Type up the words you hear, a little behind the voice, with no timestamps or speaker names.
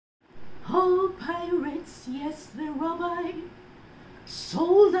yes, the rabbi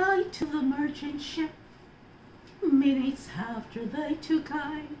sold I to the merchant ship. Minutes after they took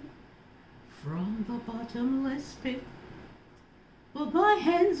I from the bottomless pit. But my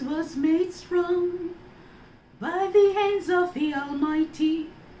hands was made strong by the hands of the Almighty.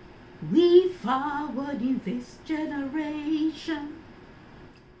 We forward in this generation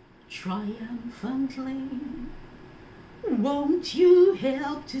triumphantly. Won't you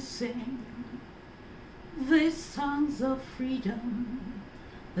help to sing these songs of freedom?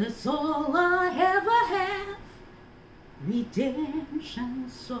 That's all I ever have, redemption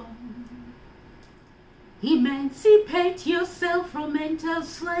song. Emancipate yourself from mental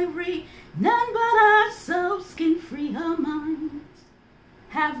slavery. None but ourselves can free our minds.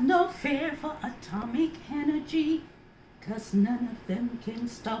 Have no fear for atomic energy, 'cause none of them can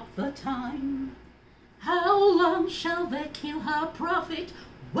stop the time. How long shall they kill our prophet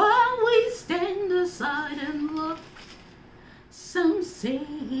while we stand aside and look? Some say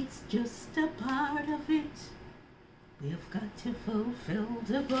it's just a part of it. We've got to fulfill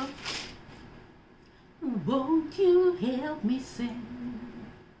the book. Won't you help me sing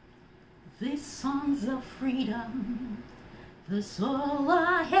these songs of freedom? That's all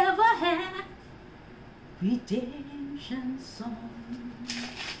I ever have, redemption song.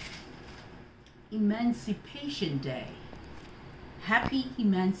 Emancipation Day. Happy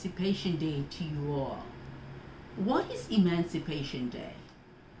Emancipation Day to you all. What is Emancipation Day?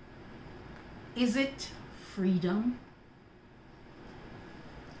 Is it freedom?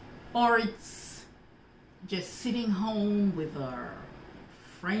 Or it's just sitting home with our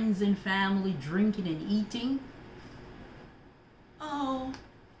friends and family, drinking and eating? Oh,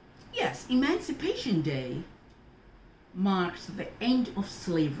 yes, Emancipation Day marks the end of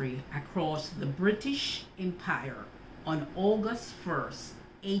slavery across the British Empire on August 1st,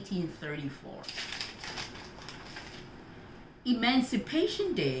 1834.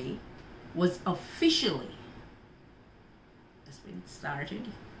 Emancipation Day was officially, that's when it started,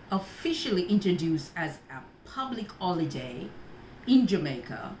 officially introduced as a public holiday in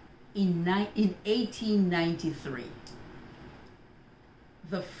Jamaica in 1893.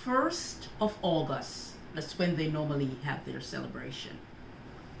 The 1st of August, that's when they normally have their celebration.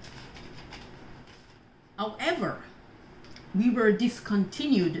 However, we were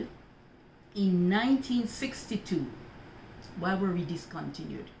discontinued in 1962. Why were we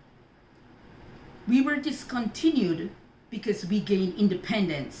discontinued? We were discontinued because we gained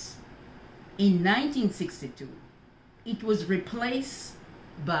independence in 1962. It was replaced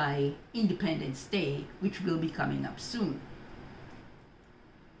by Independence Day, which will be coming up soon.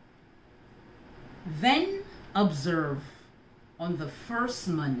 Then observe on the first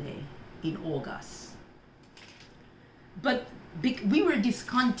Monday in August. But we were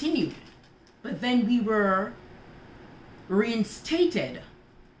discontinued, but then we were reinstated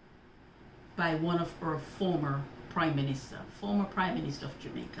by one of our former Prime Minister of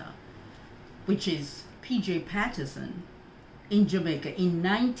Jamaica, which is P.J. Patterson, in Jamaica in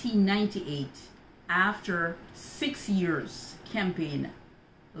 1998, after 6 years campaign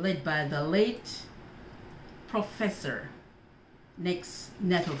led by the late Professor Nix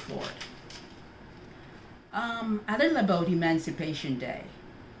Nettleford. A little about Emancipation Day.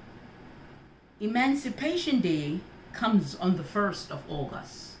 Emancipation Day comes on the 1st of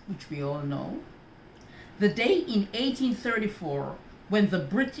August, which we all know. The day in 1834 when the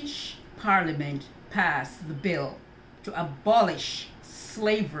British Parliament passed the bill to abolish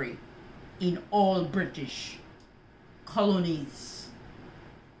slavery in all British colonies.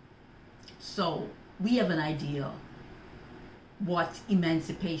 So we have an idea what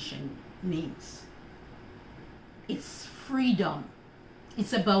emancipation means. It's freedom.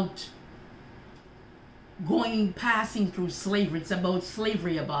 It's about passing through slavery. It's about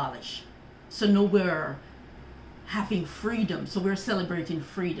slavery abolished. So now we're having freedom. So we're celebrating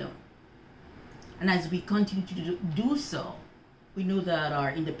freedom. And as we continue to do so, we know that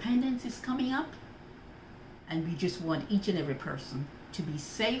our independence is coming up. And we just want each and every person to be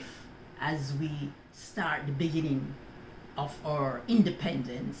safe as we start the beginning of our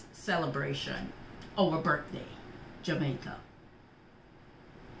independence celebration, our birthday, Jamaica.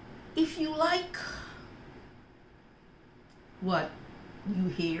 If you like what you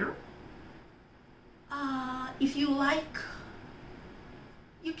hear, if you like,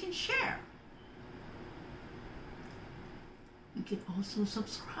 you can share. You can also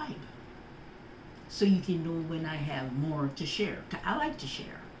subscribe so you can know when I have more to share. I like to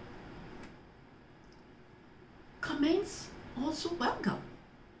share. Comments also welcome.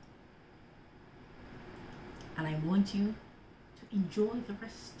 And I want you to enjoy the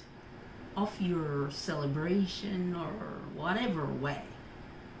rest of your celebration or whatever way.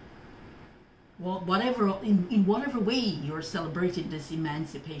 Well, in whatever way you're celebrating this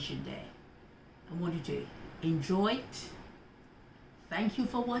Emancipation Day, I want you to enjoy it. Thank you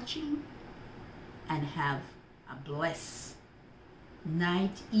for watching, and have a blessed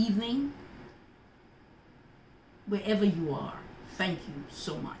night, evening, wherever you are. Thank you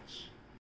so much.